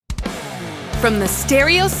From the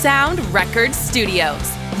Stereo Sound Records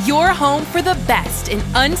Studios, your home for the best in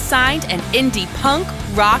unsigned and indie punk,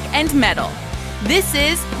 rock, and metal. This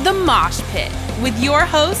is The Mosh Pit with your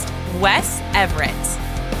host, Wes Everett.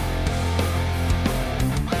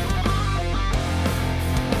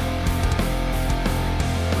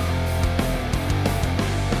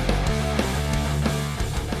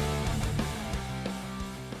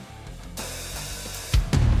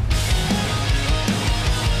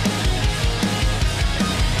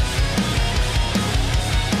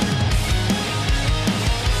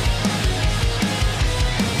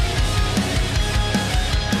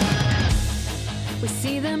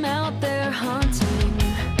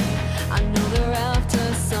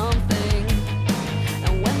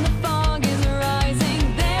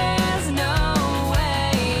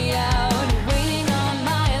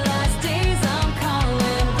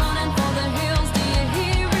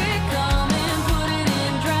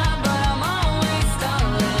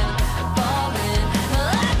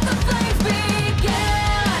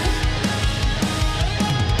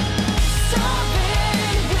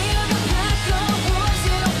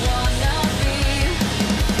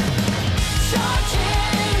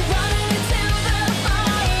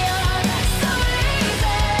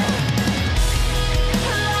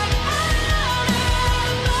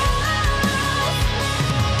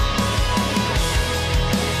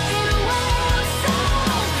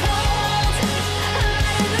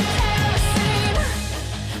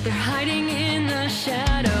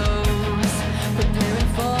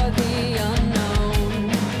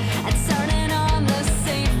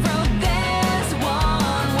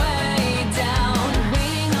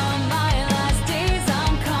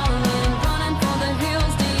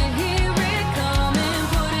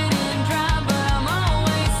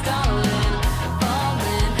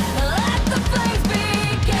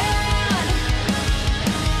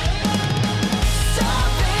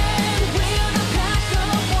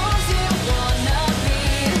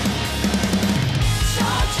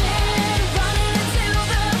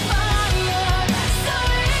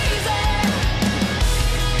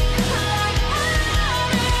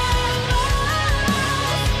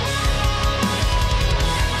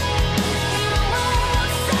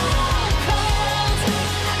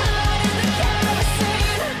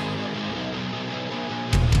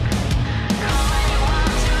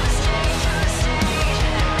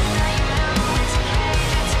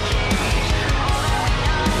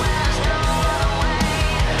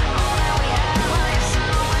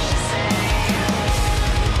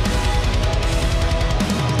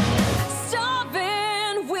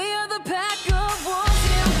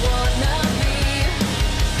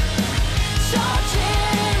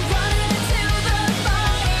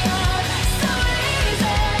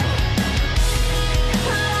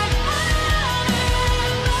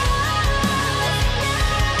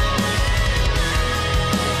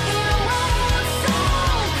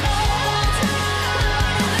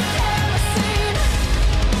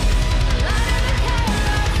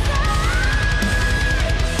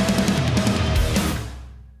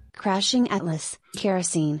 Crashing Atlas,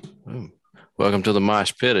 Kerosene. Welcome to the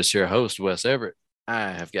Mosh Pit. It's your host, Wes Everett.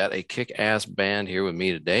 I have got a kick-ass band here with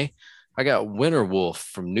me today. I got Winter Wolf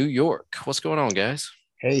from New York. What's going on, guys?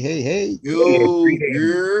 Hey.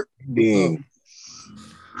 Yo,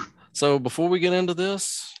 So before we get into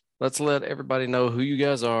this, let's let everybody know who you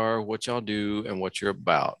guys are, what y'all do, and what you're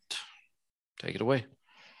about. Take it away.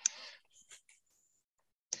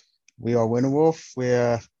 We are Winter Wolf.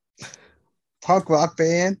 We're a punk rock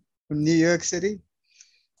band from New York City.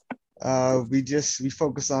 We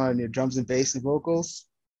focus on your drums and bass and vocals,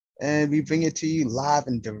 and we bring it to you live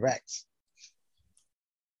and direct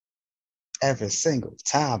every single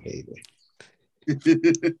time, baby.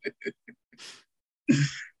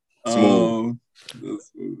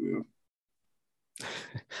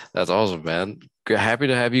 That's awesome, man. Happy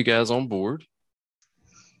to have you guys on board.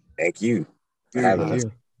 Thank you for having us.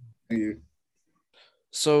 Thank you.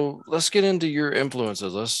 So let's get into your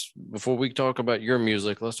influences. Before we talk about your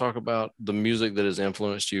music, let's talk about the music that has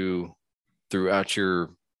influenced you throughout your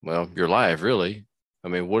life, really. I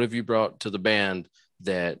mean, what have you brought to the band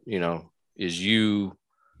that, is you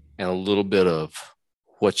and a little bit of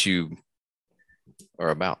what you are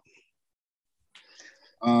about?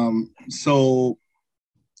 So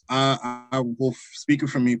I will, speaking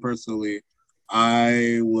for me personally,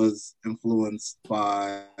 I was influenced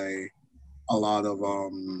by a lot of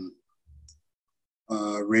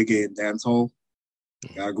reggae and dancehall.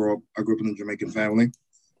 I grew up in a Jamaican family,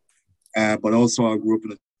 but also I grew up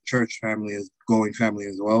in a church family, going family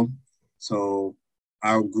as well. So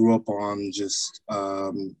I grew up on just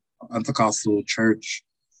Pentecostal church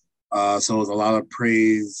So it was a lot of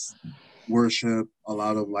praise, worship, a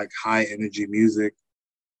lot of like high energy music.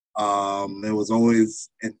 It was always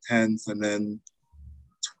intense. And then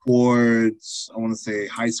towards, I want to say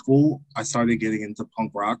high school, I started getting into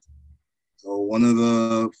punk rock. So one of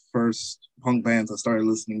the first punk bands I started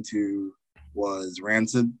listening to was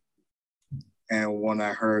Rancid. And when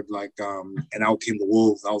I heard like and Out Came the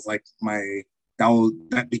Wolves, I was like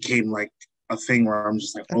that became like a thing where I'm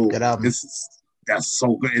just like, oh, that's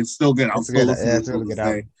so good. It's still good. I'll still listen to it to this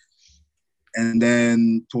day. And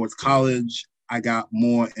then towards college, I got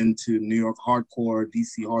more into New York hardcore,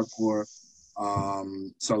 DC hardcore.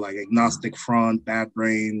 So like Agnostic Front, Bad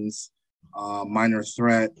Brains, Minor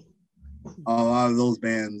Threat, a lot of those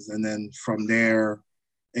bands. And then from there,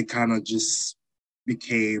 it kind of just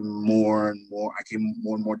became more and more. I came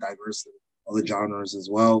more and more diverse in other genres as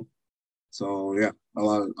well. So yeah, a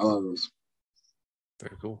lot of those.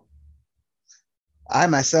 Very cool. I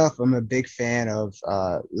myself am a big fan of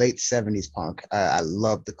late 70s punk. I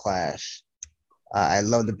love the Clash. I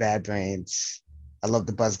love the Bad Brains. I love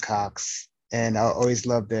the Buzzcocks. And I always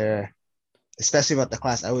love especially about the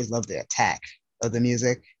Clash, I always love the attack of the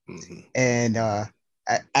music. Mm-hmm. And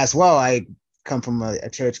as well, I come from a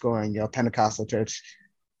church going, Pentecostal church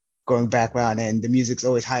going background, and the music's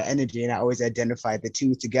always high energy. And I always identify the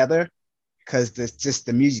two together, because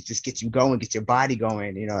the music just gets you going, gets your body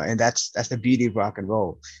going, and that's the beauty of rock and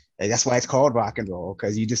roll. Like, that's why it's called rock and roll,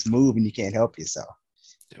 because you just move and you can't help yourself.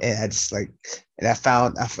 Yep. And I just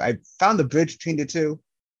I found the bridge between the two,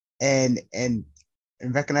 and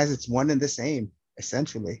recognize it's one and the same,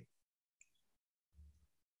 essentially.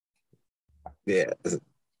 Yeah.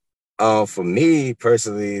 For me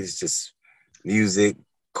personally, it's just music.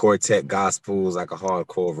 Quartet gospel is like a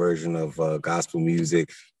hardcore version of gospel music,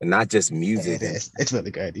 and not just music. It is. It's really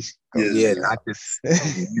good. Not just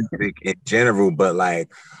music in general, but like,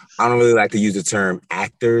 I don't really like to use the term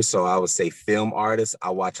actors, so I would say film artists.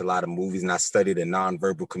 I watch a lot of movies, and I study the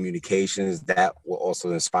nonverbal communications. That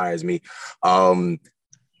also inspires me.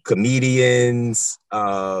 Comedians,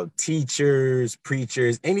 teachers,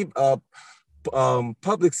 preachers, any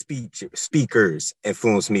public speakers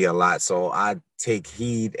influence me a lot. So I take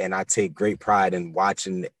heed and I take great pride in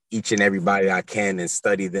watching each and everybody I can and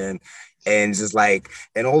study them. And just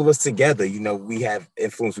and all of us together, we have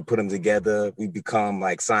influence, we put them together, we become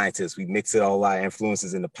like scientists. We mix it all our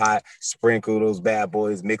influences in the pot, sprinkle those bad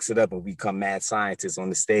boys, mix it up, and we become mad scientists on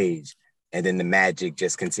the stage. And then the magic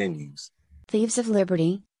just continues. Thieves of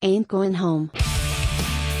Liberty ain't going home.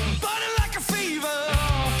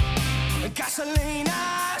 Gasoline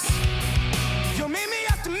eyes, you meet me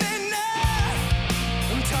after midnight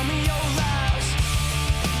and tell me your lies.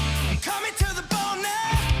 Call me to the bone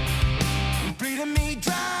now, bleeding me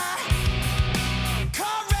dry.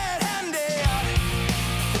 Caught red-handed,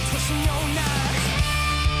 twisting your knife.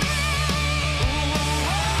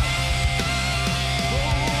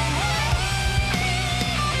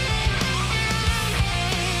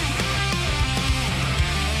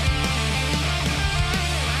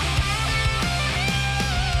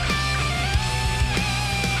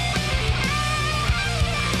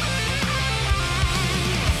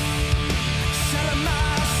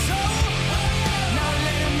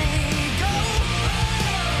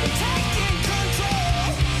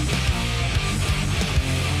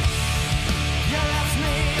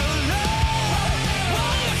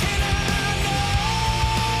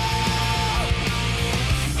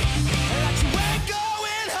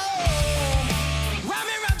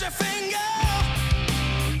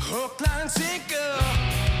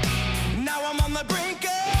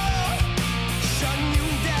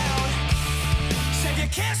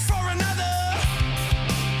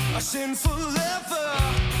 Sinful lover,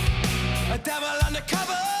 a devil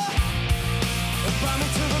undercover, brought me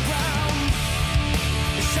to the ground,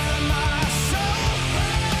 selling my soul,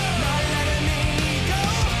 not letting me go,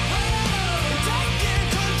 taking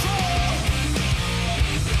control.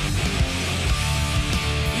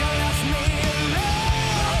 You left me alone,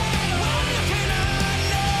 one looking I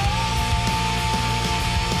know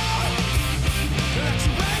that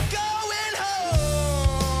you ain't going home.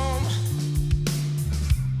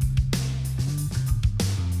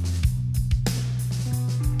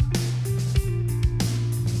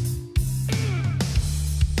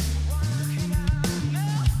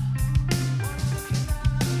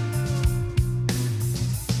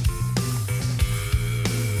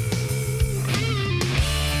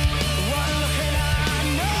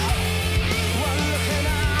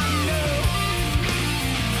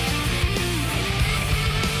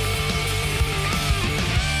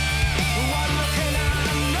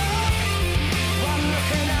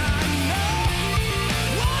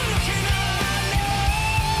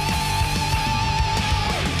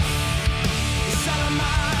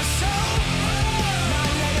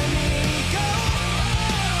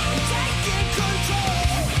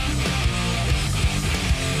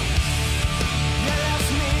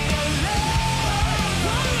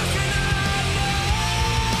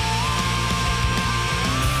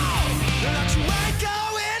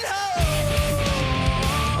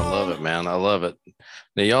 I love it.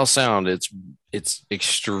 Now y'all sound it's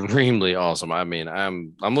extremely awesome. I mean,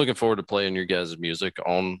 I'm looking forward to playing your guys' music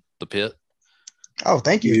on the pit. Oh,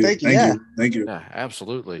 thank you. Yeah. Thank you. Yeah,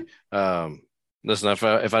 absolutely. Listen, if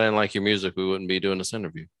I didn't like your music, we wouldn't be doing this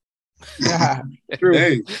interview. Yeah. True.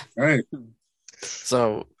 Hey, all right.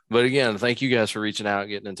 So, but again, thank you guys for reaching out,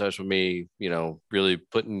 getting in touch with me, really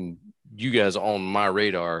putting you guys on my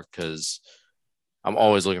radar, because I'm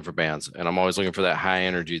always looking for bands, and I'm always looking for that high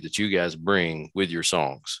energy that you guys bring with your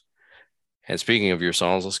songs. And speaking of your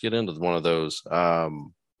songs, let's get into one of those.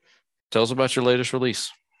 Tell us about your latest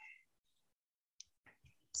release.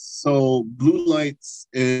 So Blue Lights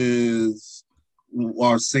is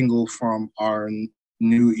our single from our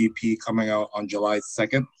new EP coming out on July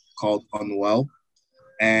 2nd called Unwell.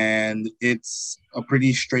 And it's a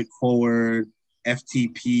pretty straightforward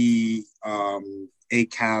FTP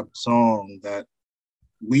ACAB song that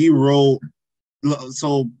we wrote.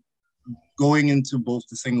 So going into both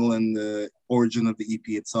the single and the origin of the EP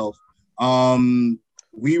itself,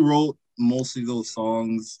 we wrote most of those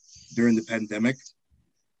songs during the pandemic,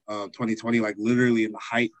 2020, like literally in the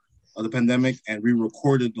height of the pandemic, and we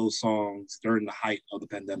recorded those songs during the height of the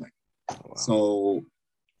pandemic. Oh, wow. So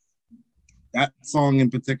that song in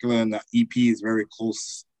particular and that EP is very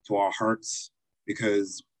close to our hearts,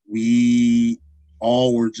 because we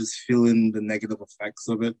all were just feeling the negative effects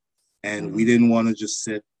of it, and we didn't want to just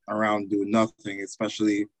sit around doing nothing.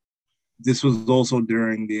 Especially, this was also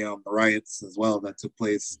during the riots as well that took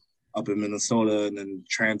place up in Minnesota and then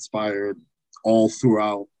transpired all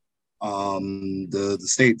throughout the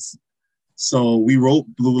States. So we wrote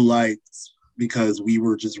Blue Lights because we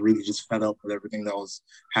were just really just fed up with everything that was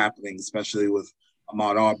happening, especially with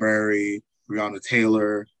Ahmaud Arbery, Breonna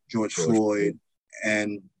Taylor, George Floyd,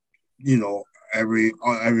 and every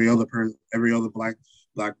other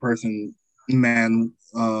black person, man,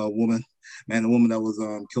 woman that was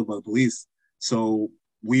killed by the police. So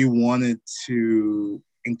we wanted to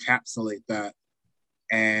encapsulate that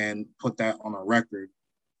and put that on a record,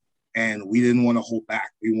 and we didn't want to hold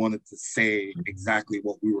back. We wanted to say exactly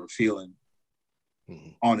what we were feeling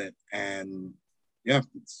on it, and yeah,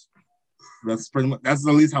 that's pretty much, that's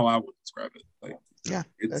at least how I would describe it. Like, yeah,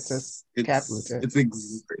 it's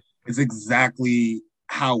exactly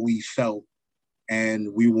how we felt,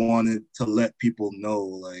 and we wanted to let people know,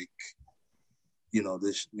 like,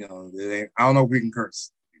 this, I don't know if we can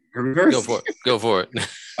curse. Can we curse? Go for it.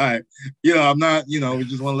 All right. I'm not, we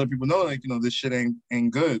just want to let people know, like, this shit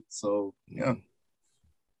ain't good. So, yeah.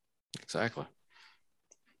 Exactly.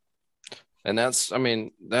 And I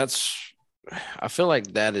feel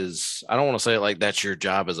like that is, I don't want to say it like that's your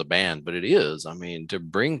job as a band, but it is. I mean, to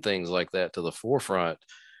bring things like that to the forefront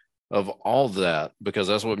of all that, because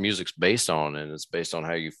that's what music's based on, and it's based on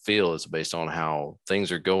how you feel. It's based on how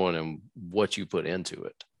things are going and what you put into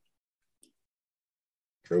it.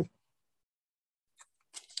 True.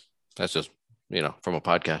 That's just, from a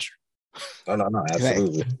podcaster. Oh, no,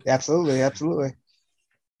 absolutely. Absolutely.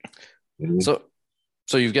 Mm-hmm.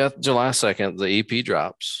 So you've got July 2nd, the EP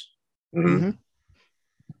drops. Mm-hmm.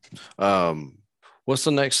 What's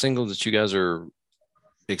the next single that you guys are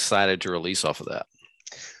excited to release off of that?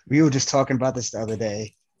 We were just talking about this the other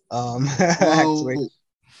day. Well,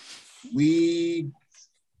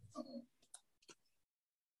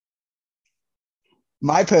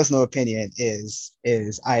 my personal opinion is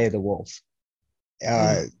Eye of the Wolf.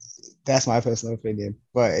 That's my personal opinion.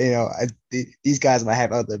 But these guys might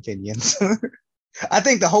have other opinions. I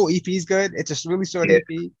think the whole EP is good. It's a really short EP.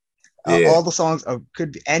 All the songs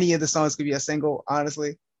any of the songs could be a single.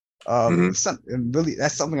 Honestly, that's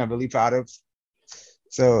something I'm really proud of.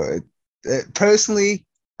 So personally,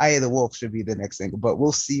 Eye of the Wolf should be the next single, but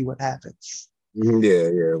we'll see what happens.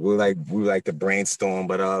 Yeah. We like to brainstorm,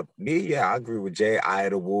 but I agree with Jay. Eye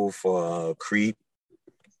of the Wolf, Creep.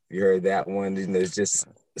 You heard that one? And there's just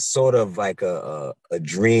sort of like a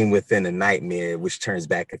dream within a nightmare, which turns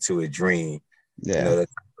back into a dream. Yeah. The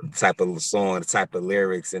type of song, the type of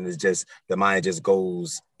lyrics, and it's just the mind just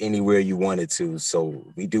goes anywhere you want it to. So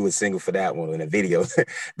we do a single for that one in a video.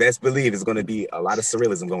 Best believe it's going to be a lot of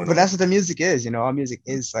surrealism going on. But that's what the music is. Our music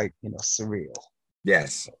is like surreal.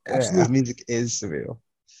 Yes, absolutely. Yeah, our music is surreal.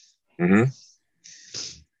 Mm-hmm.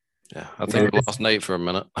 Yeah, I think we lost Nate for a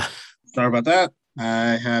minute. Sorry about that.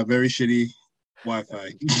 I have very shitty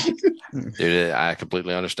Wi-Fi. Dude, I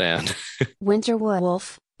completely understand. Winter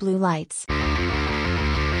Wolf, Blue Lights.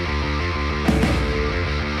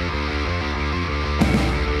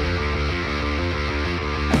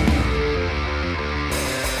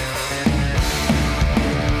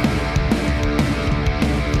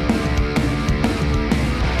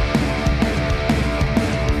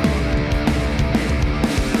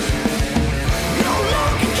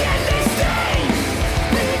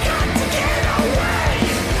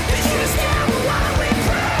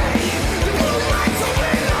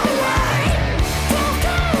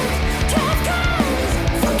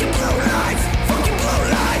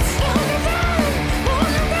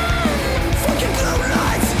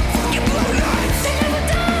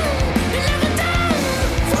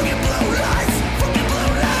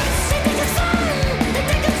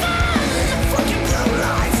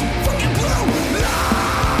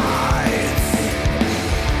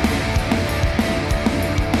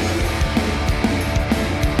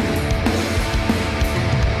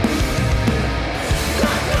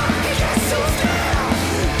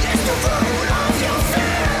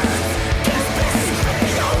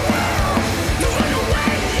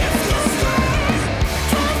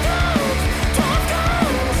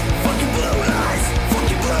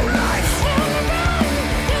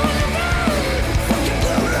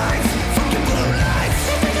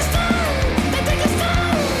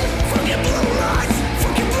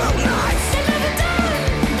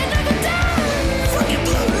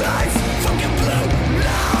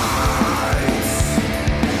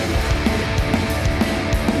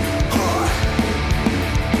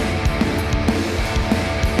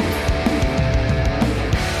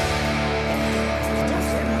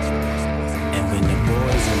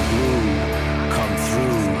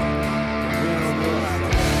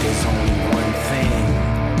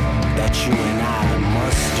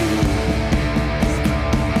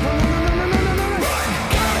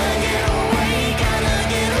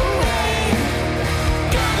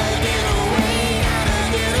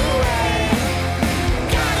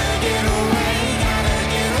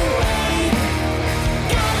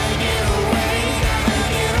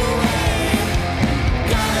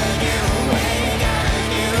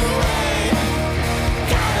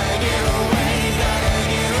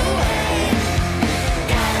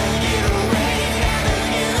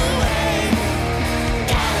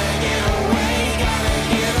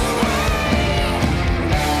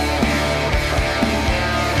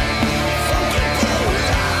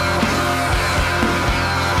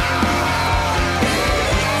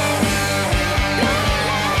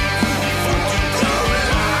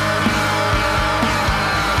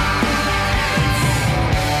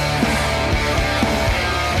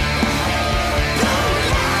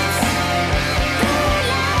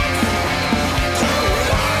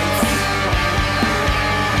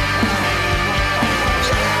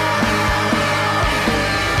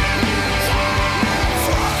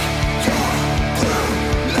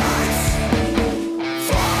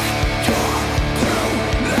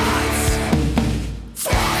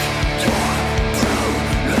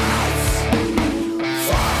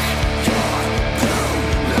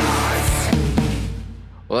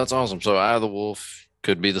 that's awesome. So Eye of the Wolf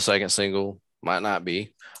could be the second single, might not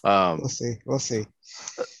be. We'll see. We'll see.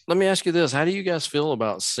 Let me ask you this. How do you guys feel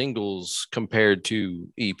about singles compared to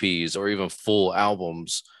EPs or even full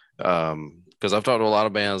albums? Because I've talked to a lot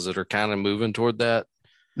of bands that are kind of moving toward that,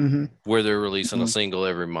 where they're releasing a single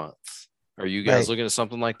every month. Are you guys looking at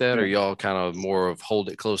something like that? Or y'all kind of more of hold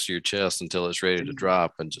it close to your chest until it's ready to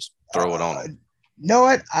drop and just throw it on? You know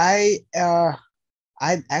what? I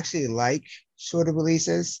actually like shorter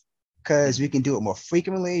releases because we can do it more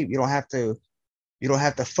frequently. You don't have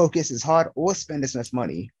to focus as hard or spend as much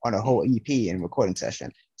money on a whole EP and recording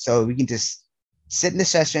session. So we can just sit in the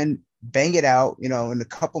session, bang it out, in a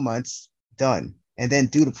couple months, done. And then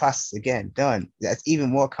do the process again, done. That's even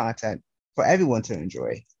more content for everyone to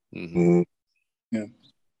enjoy. Mm-hmm.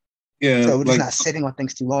 Yeah. So we're just not sitting on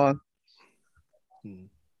things too long.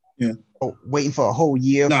 Yeah. Or waiting for a whole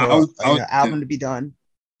year for an album to be done.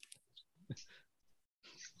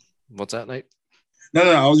 What's that, Nate? No.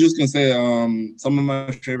 I was just gonna say, some of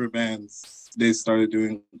my favorite bands, they started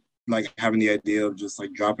doing having the idea of just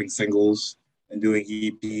dropping singles and doing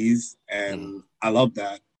EPs, and I love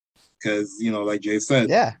that because like Jay said,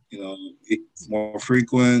 it's more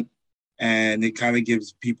frequent, and it kind of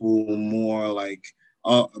gives people more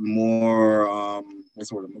what's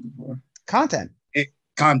the word I'm looking for? Content.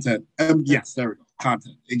 Content. Yes, there we go.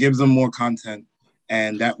 Content. It gives them more content,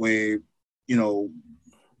 and that way,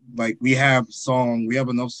 we have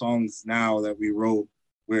enough songs now that we wrote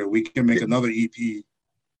where we can make another EP,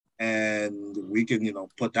 and we can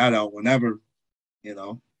put that out whenever.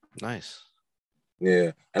 Nice.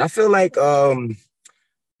 Yeah, and I feel like it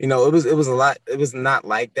was a lot. It was not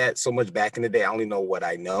like that so much back in the day. I only know what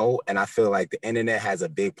I know, and I feel like the internet has a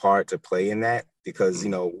big part to play in that because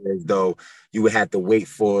as though you would have to wait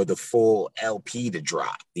for the full LP to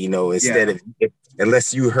drop. Instead of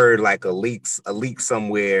unless you heard a leak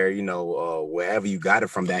somewhere, wherever you got it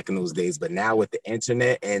from back in those days. But now with the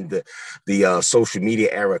internet and the social media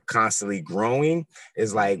era constantly growing,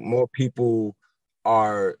 it's more people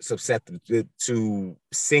are susceptible to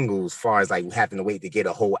singles, as far as having to wait to get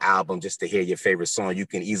a whole album just to hear your favorite song. You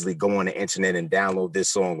can easily go on the internet and download this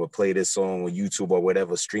song or play this song on YouTube or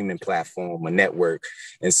whatever streaming platform or network.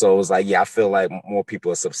 And so it's I feel like more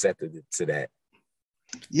people are susceptible to that.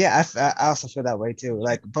 Yeah, I also feel that way too.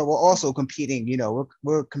 But we're also competing.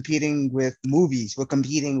 We're competing with movies. We're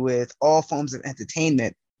competing with all forms of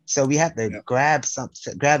entertainment. So we have to grab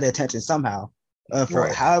their attention somehow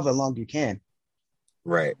for however long you can.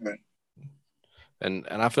 Right. And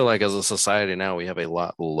I feel like as a society now, we have a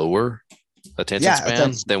lot lower attention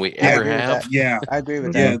span than we ever have. Yeah, I agree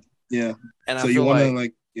with that. Yeah. And so I feel you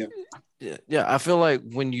want to I feel like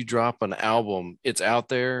when you drop an album, it's out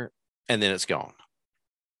there and then it's gone.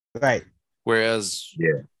 Right. Whereas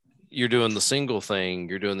you're doing the single thing,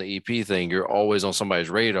 you're doing the EP thing, you're always on somebody's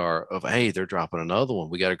radar of, hey, they're dropping another one.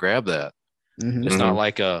 We got to grab that. It's not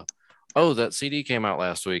like that CD came out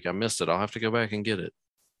last week. I missed it. I'll have to go back and get it.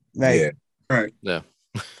 Right. Yeah. Right. Yeah.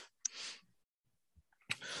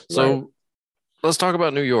 So let's talk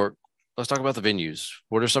about New York. Let's talk about the venues.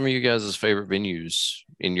 What are some of you guys' favorite venues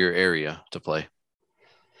in your area to play?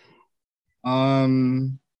 For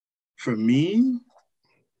me,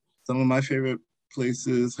 some of my favorite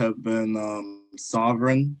places have been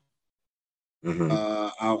Sovereign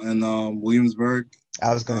out in Williamsburg.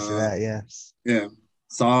 I was going to say that, yes. Yeah.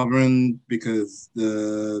 Sovereign because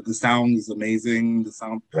the sound is amazing. The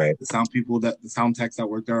sound techs that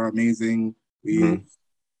work there are amazing.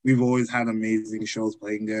 We've always had amazing shows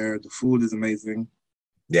playing there. The food is amazing.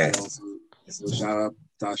 Yeah. So shout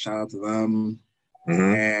out to them.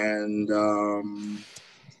 And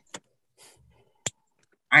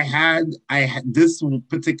I had this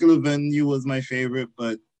particular venue was my favorite,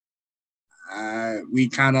 but we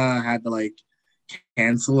kind of had to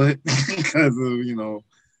cancel it because of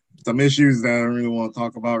some issues that I don't really want to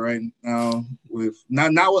talk about right now with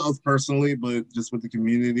not with us personally, but just with the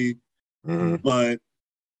community. But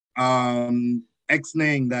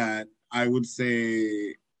ex-naying that, I would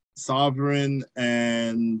say Sovereign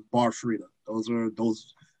and Bar Frida. Those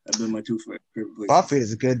have been my two favorite places. Bar Frida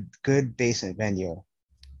is a good basement venue.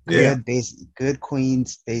 Good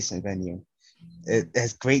Queens basement venue. It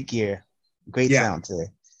has great gear, great sound too.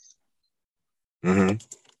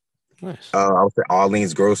 Nice. I would say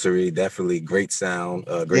Arlene's Grocery, definitely great sound,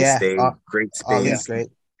 great stage, great space. Arlene's great,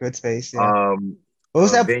 good space. Yeah. What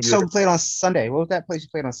was that show played on Sunday? What was that place you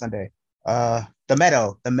played on Sunday? The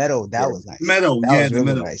Meadow. That was nice. Meadow, that was really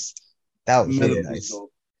Meadow. Nice. That was really nice.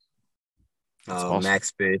 Awesome.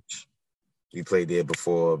 Max Fish. We played there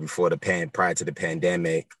before prior to the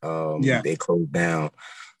pandemic. They closed down.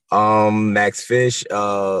 Max Fish.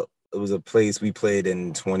 It was a place we played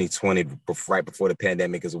in 2020, right before the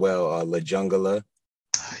pandemic as well. La Jungla.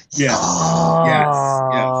 Yes. It's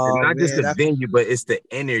Oh not just man, the venue, but it's the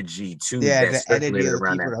energy too yeah, that the energy circulated of the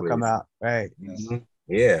around people that that come place. out, right? Mhm.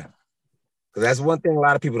 Yeah. Because that's one thing a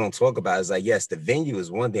lot of people don't talk about is like, yes, the venue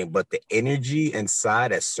is one thing, but the energy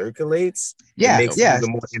inside that circulates, it Yeah, makes it yeah.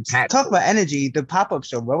 even more Talk impactful. about energy. The pop-up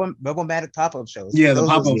show, Rebelmatic pop-up shows. Yeah, the Those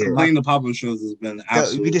pop are up some of my. playing the pop up shows has been We just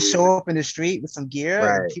absolutely show up in the street with some gear,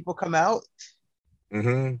 and Right. people come out.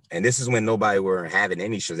 And this is when nobody were having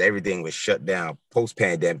any shows. Everything was shut down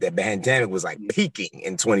post-pandemic. That pandemic was like peaking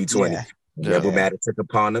in 2020. Yeah, Rebel yeah. Matter took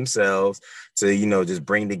upon themselves to, just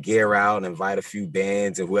bring the gear out and invite a few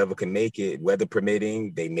bands and whoever can make it, weather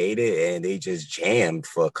permitting, they made it and they just jammed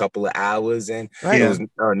for a couple of hours and Right. it was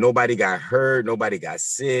nobody got hurt, nobody got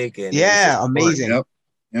sick, and it was Yeah, just fun. amazing. Yep.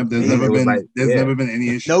 There's Amazing. never It was been like, never been any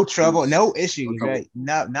issue. No trouble, no issues, trouble. right?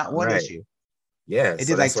 Not one Right. issue. Yeah, It so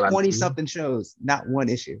did like that's what 20 something shows, not one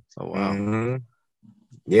issue. Oh wow.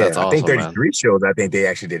 Yeah, That's I think awesome, 33 man. shows. I think they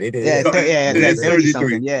actually did. They did. Yeah, It's 30 33.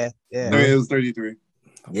 something. Yeah, yeah. It was 33.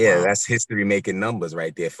 Yeah, Wow. that's history making numbers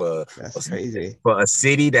right there for That's crazy. For a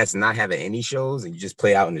city that's not having any shows and you just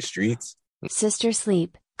play out in the streets. Sister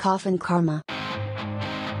Sleep, Coffin Karma.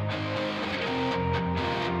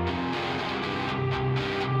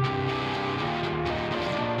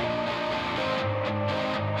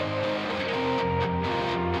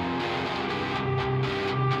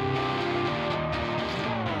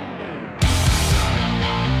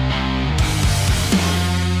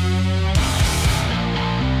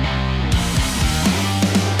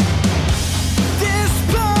 This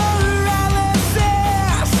paralysis,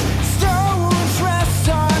 stones rest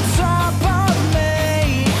on top of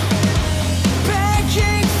me,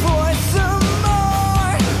 begging for some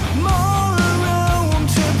more room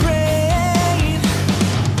to breathe.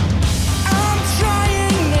 I'm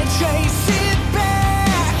trying to trace it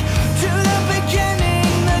back to the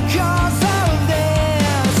beginning, the cause of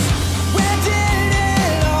this. Where did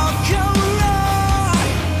it all go wrong?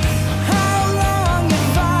 How long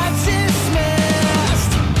have I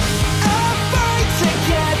dismissed? A fight to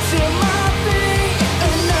get to my feet.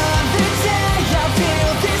 Another day I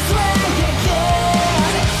feel this way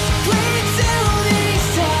again. Bleed till these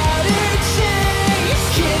tattered chains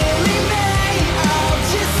killing me. I'll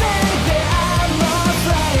just say that I'm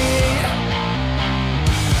afraid.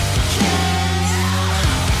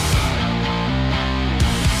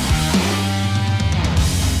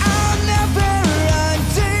 I'll never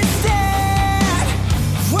understand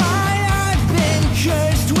why I've been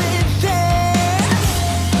cursed with this.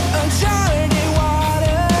 Uncharted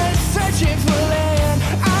waters, searching for land.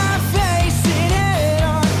 I'm facing it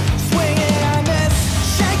on, swinging on this,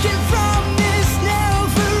 shaking from this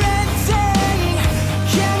never-ending.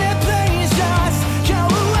 Can it please just go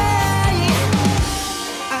away?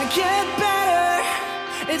 I get better,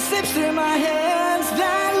 it slips through my hands,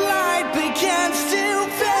 that light begins to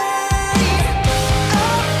fade. A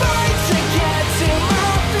fight to get to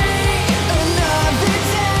my feet. Another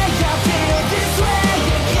day I feel this way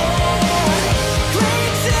again.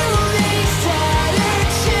 Cling to these tattered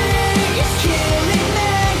chains, killing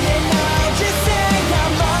me, and I'll just say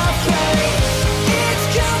I'm afraid. It's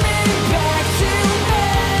coming back to me,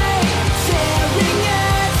 tearing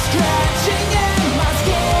and scratching at my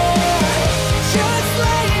skin. Just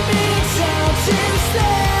lay me down to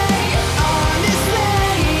stay.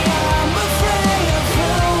 Honestly, I'm afraid of who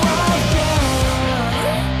I've been.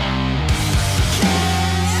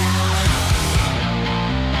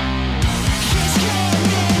 He's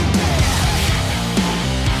coming back.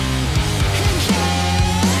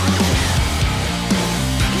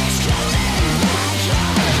 He's coming back.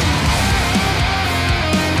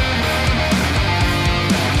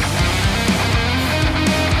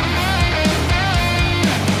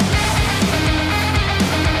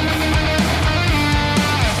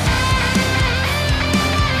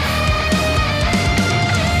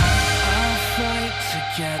 I fight to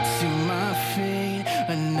get to my feet.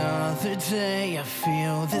 Another day I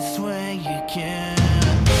feel this way again.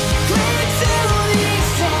 Cling to these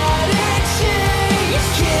tattered chains,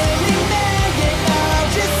 killing me, and I'll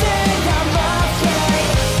just say I'm afraid.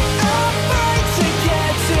 I fight to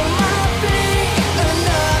get to my feet.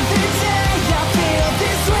 Another day I feel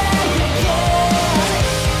this way again.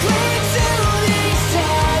 Cling to these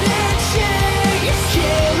tattered chains,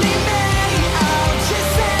 killing me. I'll just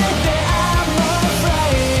say that I'm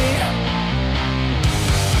afraid.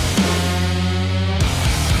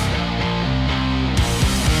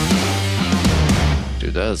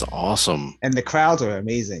 Dude, that is awesome. And the crowds are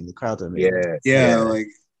amazing. The crowds are amazing. Yeah. Like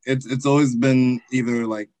it's always been either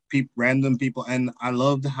like random people, and I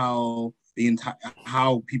loved how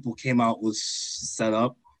how people came out was set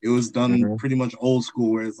up. It was done pretty much old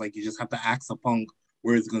school, where it's like you just have to ask a punk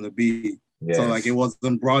where it's gonna be. Yes. So like it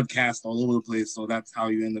wasn't broadcast all over the place. So that's how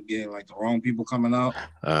you end up getting like the wrong people coming out.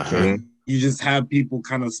 You just have people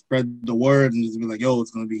kind of spread the word and just be like, "Yo,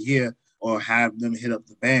 it's gonna be here," or have them hit up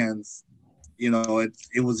the bands. You know,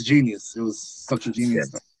 it was genius. It was such a genius.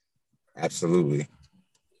 Yes. Absolutely.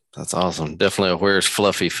 That's awesome. Definitely a Where's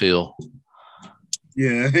Fluffy feel.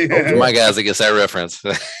 Yeah. For my guys that gets that reference.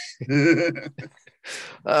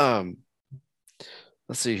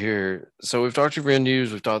 Let's see here. So we've talked to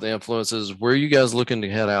venues, we've talked the influences. Where are you guys looking to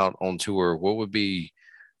head out on tour? What would be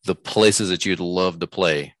the places that you'd love to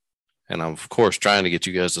play? And I'm of course trying to get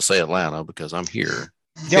you guys to say Atlanta because I'm here.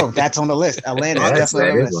 Yo, that's on the list. Atlanta is definitely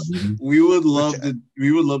on the list. We would love to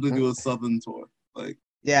do a Southern tour. Like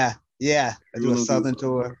yeah. I do a Southern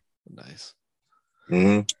tour. Nice.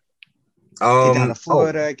 Get down to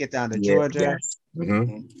Florida, get down to Georgia. Yes.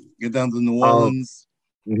 Get down to New Orleans.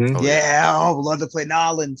 I would love to play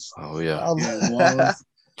Nolans. Oh yeah. New Orleans.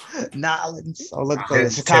 Nolans. I would love to play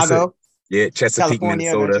Chicago. Chesapeake,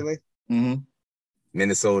 California, Minnesota. eventually.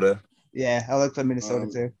 Minnesota. Yeah, I like to play Minnesota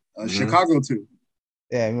too. Chicago too.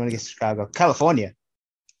 Yeah, we want to get to Chicago. California.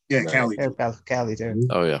 Yeah, Cali. Yeah, Cali too.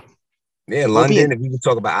 Oh yeah. Yeah, London. If you can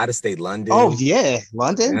talk about out of state, London. Oh yeah,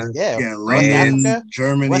 London. Yeah, London, Africa,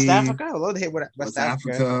 Germany, West Africa. I love to hit West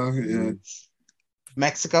Africa. Yeah.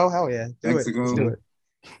 Mexico. Hell yeah, Mexico. Let's do it.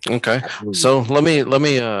 Okay. Absolutely. So let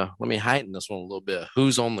me heighten this one a little bit.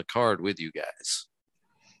 Who's on the card with you guys?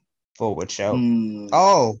 For what show?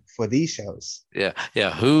 Oh, for these shows. Yeah.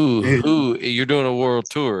 Who you're doing a world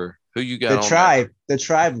tour? Who you got? The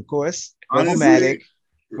tribe, of course. Honestly,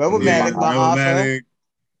 Rebelmatic, Rebelmatic.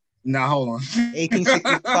 Now hold on.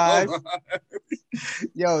 1865.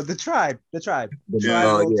 Yo, the tribe. The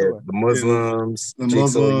The Muslims. The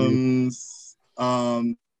Muslims.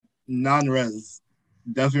 Non-res.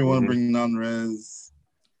 Definitely want to bring non-res.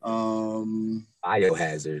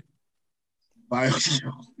 Biohazard.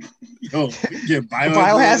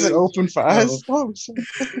 Biohazard open for us. Oh, shit.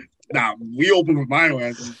 Nah, we open with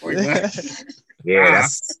Biohazard.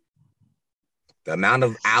 That's the amount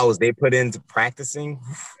of hours they put into practicing.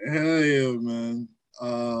 Hell yeah, man.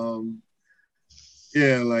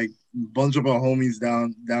 Like bunch of our homies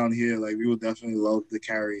down here. Like we would definitely love to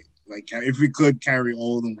carry. Like if we could carry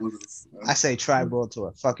all of them with us. I say Tribe World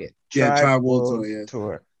Tour. Fuck it. Tribe World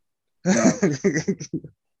Tour. Yeah.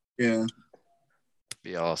 Yeah.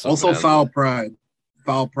 Be awesome. Also, Foul Pride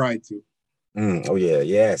too. Oh yeah,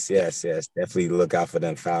 yes. Definitely look out for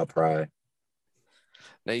them. Foul Pride.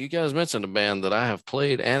 Now you guys mentioned a band that I have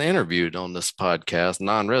played and interviewed on this podcast,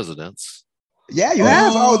 Non-Residents. Yeah, you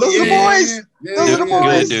have. Oh, those are the boys. Those are the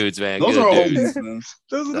boys. Good dudes, man. Those Good are dudes. homies, man.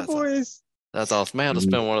 Those are the boys. That's awesome. Man, to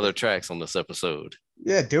spin one of their tracks on this episode.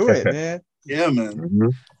 Yeah, do it, man. Yeah,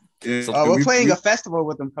 man. Yeah. So we're playing a festival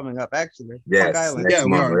with them coming up, actually. Yes, Island. next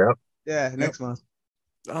month. Yep. Yeah, next month.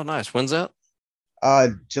 Oh, nice. When's that?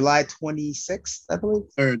 July 26th, I believe.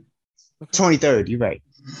 23rd. You're right.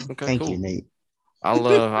 Okay, Thank cool. you, Nate.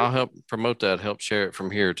 I'll help promote that. Help share it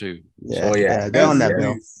from here too. Yeah. They're on that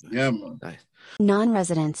bill. Yeah, man. Nice.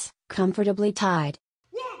 Non-residents, comfortably tied.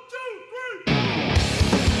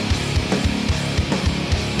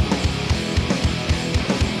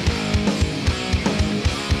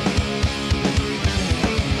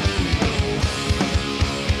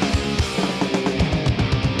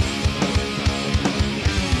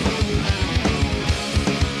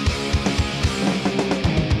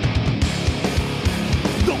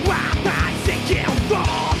 The rabbits they can't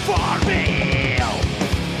run for me.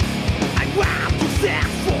 I want to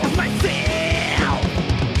stand for myself.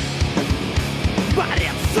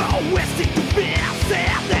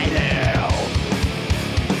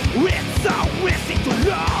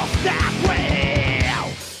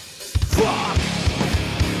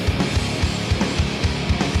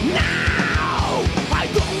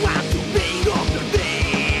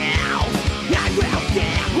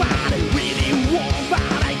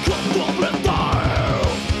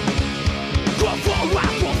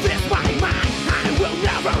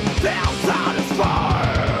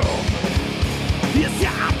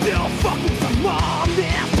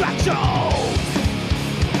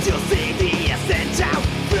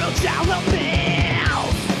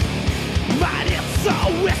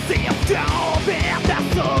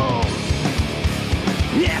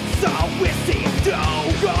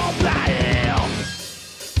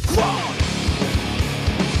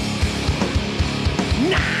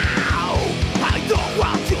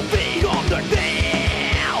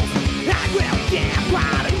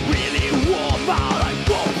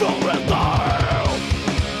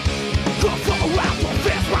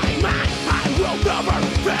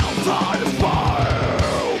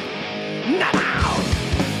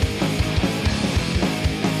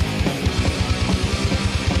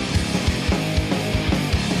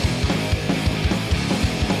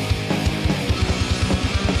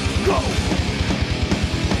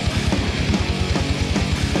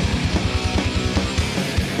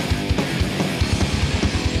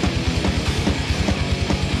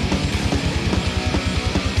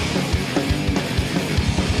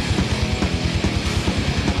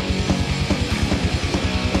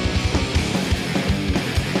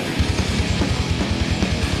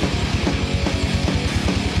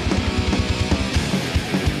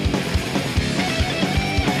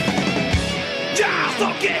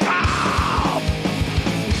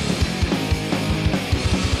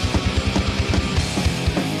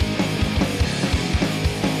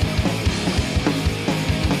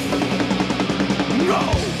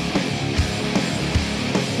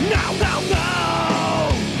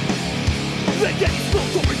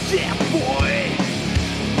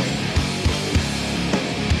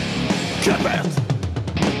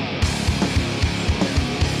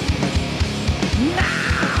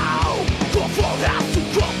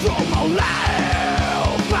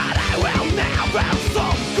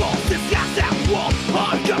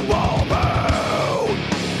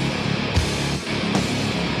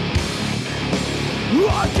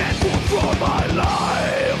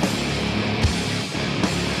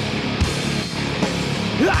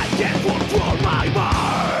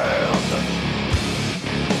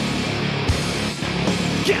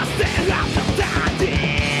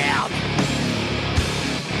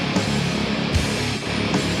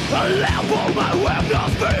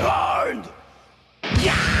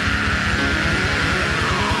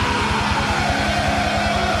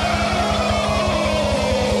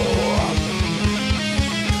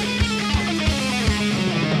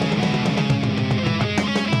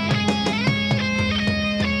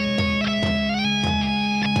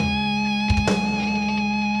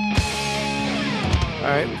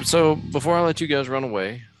 So before I let you guys run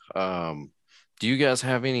away, do you guys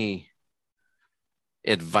have any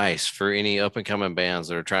advice for any up and coming bands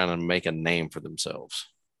that are trying to make a name for themselves?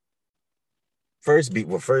 First,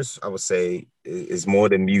 I would say is more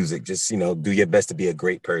than music. Just, do your best to be a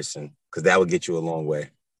great person, because that will get you a long way.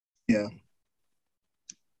 Yeah.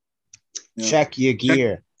 Check your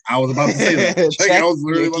gear. I was about to say that. Check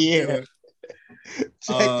your gear.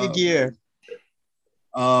 Check your gear.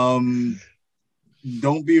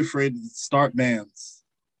 Don't be afraid to start bands.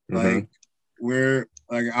 Mm-hmm.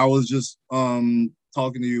 I was just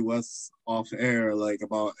talking to you, Wes, off air,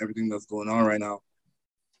 about everything that's going on right now.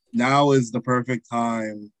 Now is the perfect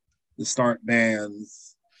time to start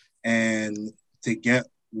bands and to get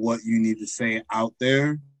what you need to say out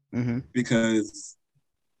there, because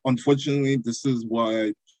unfortunately, this is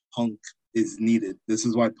why punk is needed. This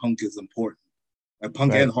is why punk is important.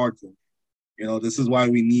 Punk and hardcore. This is why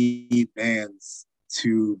we need bands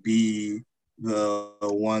to be the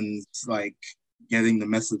ones getting the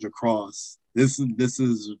message across. This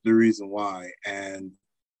is the reason why. And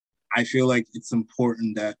I feel like it's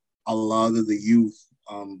important that a lot of the youth,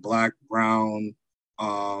 Black, Brown,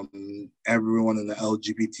 everyone in the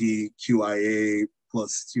LGBTQIA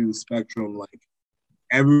plus 2 spectrum,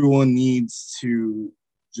 everyone needs to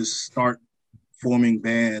just start forming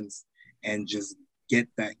bands and just get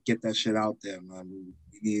that shit out there, man.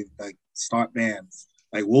 We need start bands.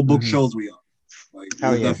 We'll book shows we are. We'll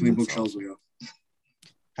definitely book shows we are.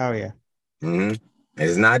 Hell yeah. Mm-hmm.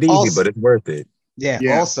 It's not easy, but it's worth it. Yeah.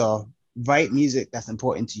 Also, write music that's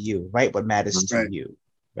important to you. Write what matters to you.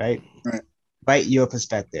 Right. Write your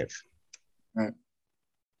perspective. Right.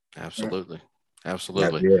 Absolutely.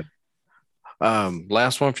 Absolutely. Yeah.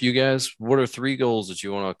 Last one for you guys. What are 3 goals that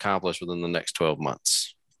you want to accomplish within the next 12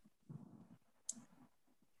 months?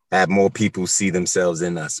 Have more people see themselves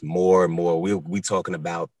in us, more and more. We talking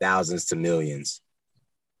about thousands to millions.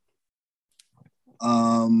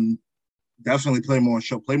 Definitely play more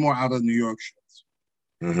out of New York shows.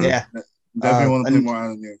 Mm-hmm. Yeah. Definitely want to play more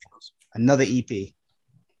out of New York shows. Another EP.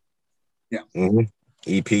 Yeah. Mm-hmm.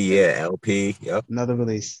 EP, LP. Yep. Another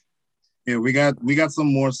release. Yeah, we got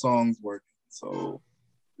some more songs working. So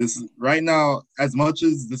this is right now, as much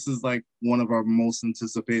as this is one of our most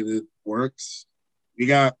anticipated works, we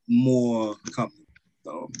got more coming.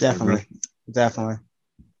 So definitely. That's awesome.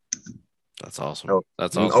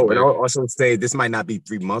 That's awesome. Oh, and I'll also say this might not be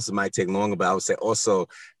 3 months, it might take longer, but I would say also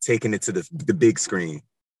taking it to the big screen.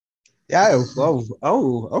 Yeah.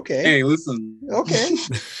 Oh, okay. Hey, listen. Okay.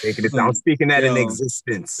 I'm speaking that in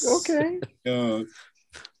existence. Okay.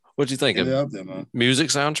 What'd you think Get of it out there, man. music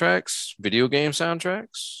soundtracks, video game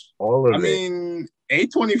soundtracks? All of it. I mean,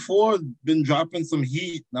 A24 been dropping some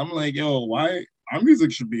heat. And I'm like, yo, why our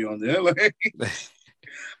music should be on there? Like,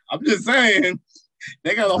 I'm just saying,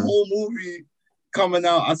 they got a whole movie coming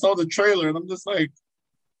out. I saw the trailer and I'm just like,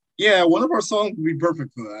 yeah, one of our songs would be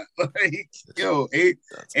perfect for that. Like, yo,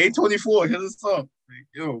 A24, hit us up. Like,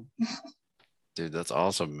 yo. Dude, that's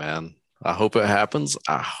awesome, man. I hope it happens.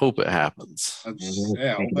 I hope it happens.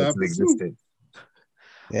 Yeah, I hope it happens too.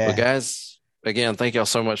 Yeah. Well, guys, again, thank y'all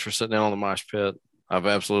so much for sitting down on the Mosh Pit. I've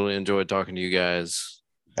absolutely enjoyed talking to you guys.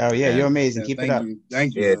 Oh yeah, you're amazing. Yeah, Keep it up.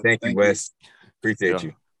 Thank you. Yeah, thank you, Wes. Appreciate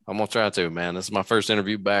you. I'm gonna try to, man. This is my first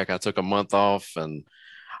interview back. I took a month off and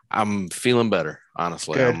I'm feeling better,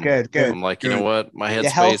 honestly. Good. I'm like, you know what? My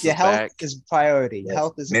headspace is your health back. is priority. Yes.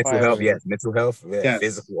 Health is mental a priority. health, yes. Mental health, Yes.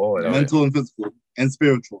 physical, all that. Mental and physical and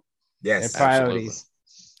spiritual. Yes. And priorities.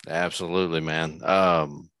 Absolutely, man.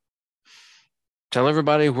 Tell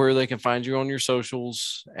everybody where they can find you on your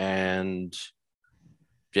socials and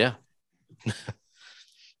yeah.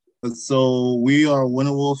 So we are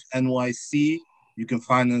Winterwolf NYC. You can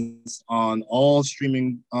find us on all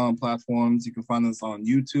streaming platforms. You can find us on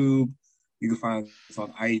YouTube. You can find us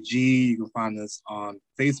on IG. You can find us on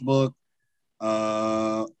Facebook.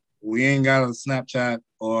 We ain't got a Snapchat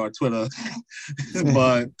or Twitter,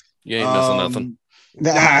 but You ain't missing nothing.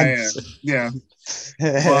 Yeah.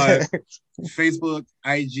 But Facebook,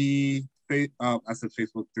 IG, I said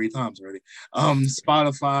Facebook 3 times already.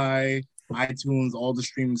 Spotify, iTunes, all the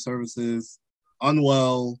streaming services.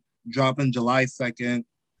 Unwell, dropping July 2nd.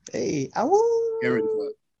 Hey, Get ready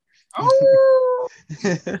for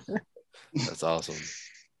that. That's awesome.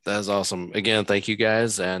 That's awesome. Again, thank you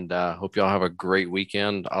guys, and hope y'all have a great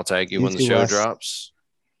weekend. I'll tag you when the show Wes. drops.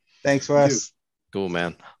 Thanks, Wes. Cool,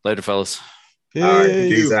 man. Later, fellas. All right,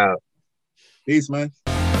 peace out. Peace, man.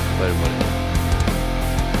 Later, buddy.